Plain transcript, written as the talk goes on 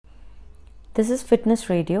This is Fitness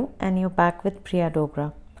Radio, and you're back with Priya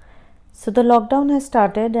Dogra. So, the lockdown has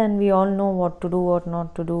started, and we all know what to do, what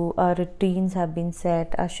not to do. Our routines have been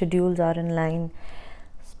set, our schedules are in line.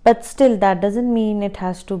 But still, that doesn't mean it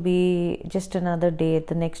has to be just another day,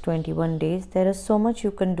 the next 21 days. There is so much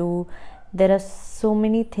you can do. There are so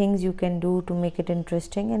many things you can do to make it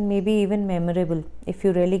interesting and maybe even memorable if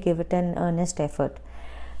you really give it an earnest effort.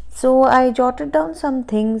 So I jotted down some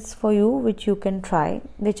things for you which you can try,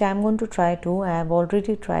 which I'm going to try too. I have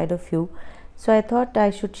already tried a few, so I thought I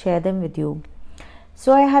should share them with you.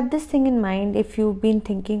 So I had this thing in mind. If you've been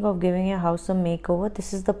thinking of giving your house a makeover,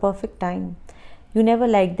 this is the perfect time. You never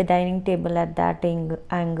liked the dining table at that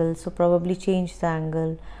angle, so probably change the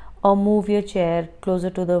angle or move your chair closer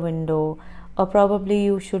to the window, or probably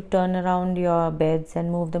you should turn around your beds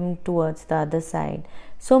and move them towards the other side.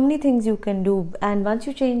 So many things you can do, and once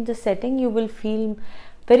you change the setting, you will feel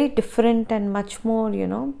very different and much more,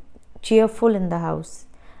 cheerful in the house.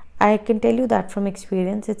 I can tell you that from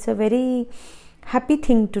experience. It's a very happy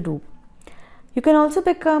thing to do. You can also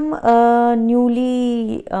become a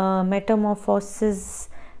newly metamorphosis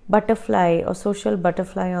butterfly or social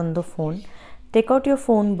butterfly on the phone. Take out your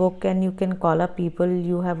phone book and you can call up people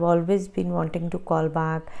you have always been wanting to call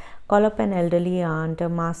back. Call up an elderly aunt, a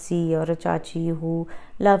masi or a chachi who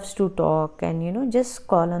loves to talk, and just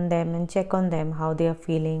call on them and check on them how they are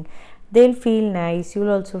feeling. They'll feel nice,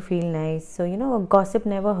 you'll also feel nice. So gossip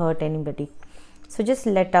never hurt anybody. So just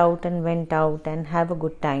let out and vent out and have a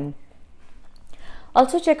good time.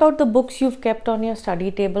 Also check out the books you've kept on your study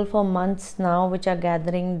table for months now, which are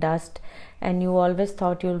gathering dust, and you always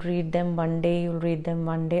thought you'll read them one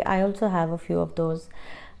day. I also have a few of those.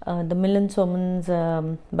 The Milind Soman's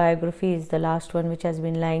biography is the last one, which has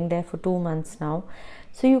been lying there for 2 months now.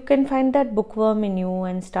 So you can find that bookworm in you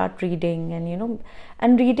and start reading,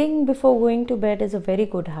 and reading before going to bed is a very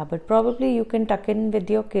good habit. Probably you can tuck in with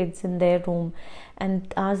your kids in their room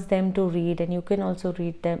and ask them to read, and you can also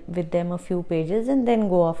read them with them a few pages and then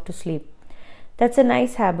go off to sleep. That's a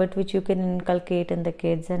nice habit which you can inculcate in the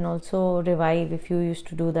kids and also revive if you used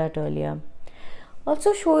to do that earlier.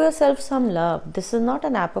 Also show yourself some love. This is not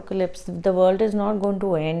an apocalypse. The world is not going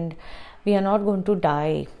to end. We are not going to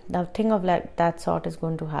die. Nothing of that sort is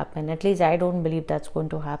going to happen. At least I don't believe that's going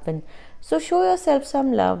to happen. So show yourself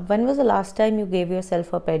some love. When was the last time you gave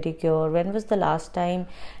yourself a pedicure? When was the last time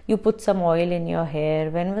you put some oil in your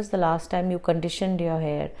hair? When was the last time you conditioned your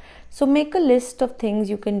hair? So make a list of things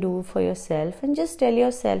you can do for yourself and just tell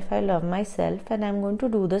yourself, I love myself and I'm going to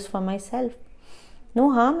do this for myself.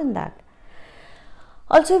 No harm in that.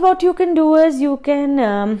 Also, what you can do is you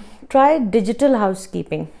can try digital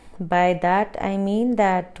housekeeping. By that, I mean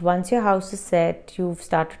that once your house is set, you've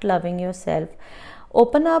started loving yourself,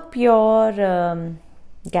 open up your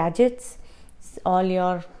gadgets, all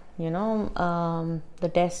your,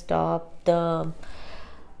 the desktop, the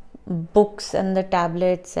books and the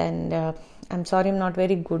tablets, and I'm sorry, I'm not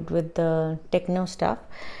very good with the techno stuff.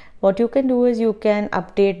 What you can do is you can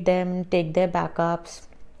update them, take their backups.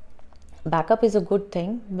 Backup is a good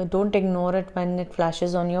thing, but don't ignore it when it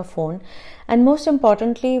flashes on your phone. And most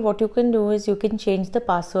importantly, what you can do is you can change the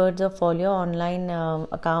passwords of all your online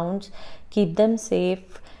accounts, keep them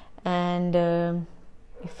safe, and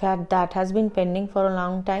if that has been pending for a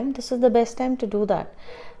long time, this is the best time to do that.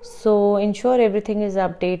 So ensure everything is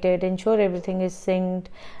updated, ensure everything is synced,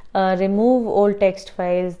 remove old text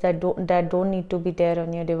files that don't need to be there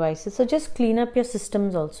on your devices. So just clean up your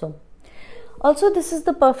systems also. Also, this is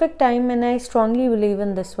the perfect time, and I strongly believe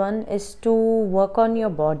in this one, is to work on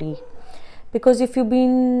your body. Because if you've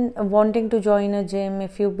been wanting to join a gym,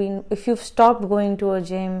 if you've stopped going to a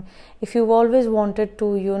gym, if you've always wanted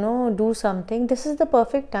to, do something, this is the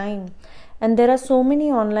perfect time. And there are so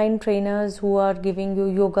many online trainers who are giving you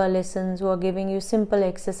yoga lessons, who are giving you simple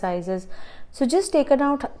exercises. So just take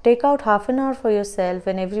out half an hour for yourself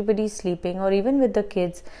when everybody's sleeping, or even with the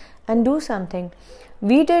kids, and do something.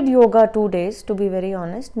 We did yoga 2 days, to be very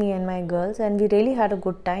honest, me and my girls, and we really had a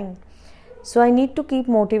good time. So I need to keep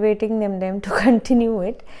motivating them to continue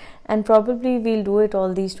it, and probably we'll do it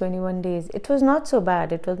all these 21 days. It was not so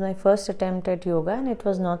bad. It was my first attempt at yoga, and it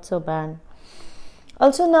was not so bad.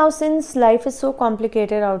 Also now, since life is so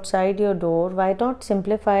complicated outside your door, why not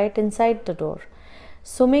simplify it inside the door?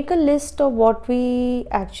 So make a list of what we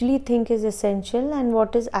actually think is essential and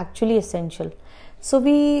what is actually essential. So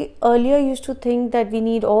we earlier used to think that we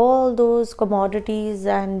need all those commodities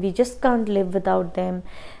and we just can't live without them.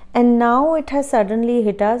 And now it has suddenly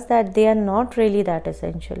hit us that they are not really that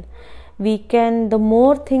essential. The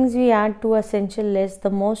more things we add to essential list,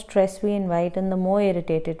 the more stress we invite and the more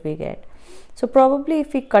irritated we get. So probably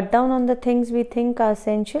if we cut down on the things we think are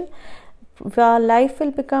essential, our life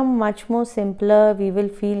will become much more simpler, we will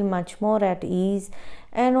feel much more at ease,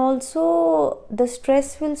 and also the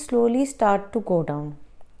stress will slowly start to go down.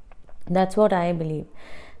 That's what I believe.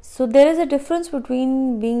 So there is a difference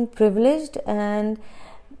between being privileged and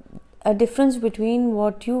a difference between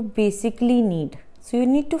what you basically need. So you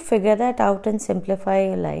need to figure that out and simplify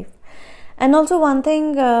your life. And also one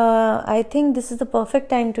thing I think this is the perfect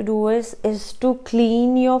time to do is to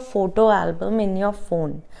clean your photo album in your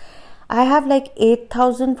phone. I have like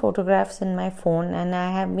 8,000 photographs in my phone, and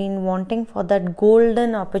I have been wanting for that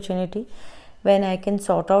golden opportunity when I can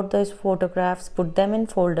sort out those photographs, put them in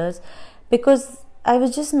folders, because I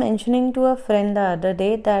was just mentioning to a friend the other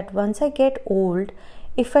day that once I get old,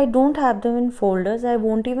 if I don't have them in folders, I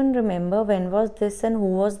won't even remember when was this and who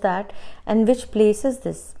was that and which place is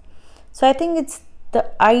this. So I think it's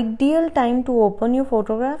the ideal time to open your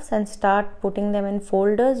photographs and start putting them in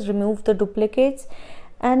folders, remove the duplicates,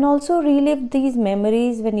 and also relive these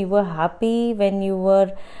memories when you were happy, when you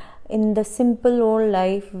were in the simple old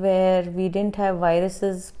life where we didn't have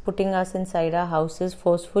viruses putting us inside our houses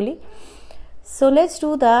forcefully. So let's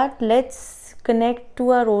do that. Let's connect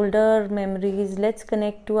to our older memories. Let's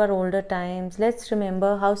connect to our older times. Let's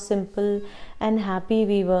remember how simple and happy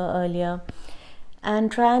we were earlier,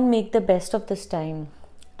 and try and make the best of this time.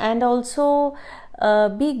 And also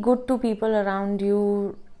be good to people around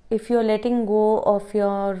you. If you're letting go of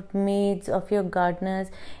your maids, of your gardeners,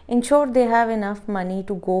 ensure they have enough money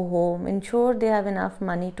to go home. Ensure they have enough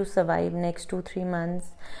money to survive next 2-3 months.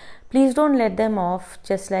 Please don't let them off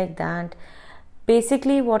just like that.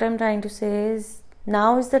 Basically, what I'm trying to say is,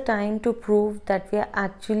 now is the time to prove that we are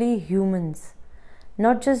actually humans.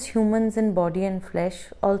 Not just humans in body and flesh,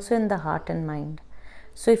 also in the heart and mind.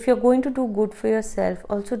 So if you're going to do good for yourself,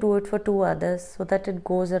 also do it for 2 others, so that it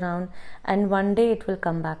goes around and one day it will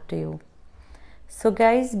come back to you. So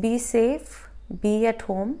guys, be safe, be at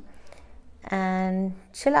home, and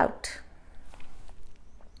chill out.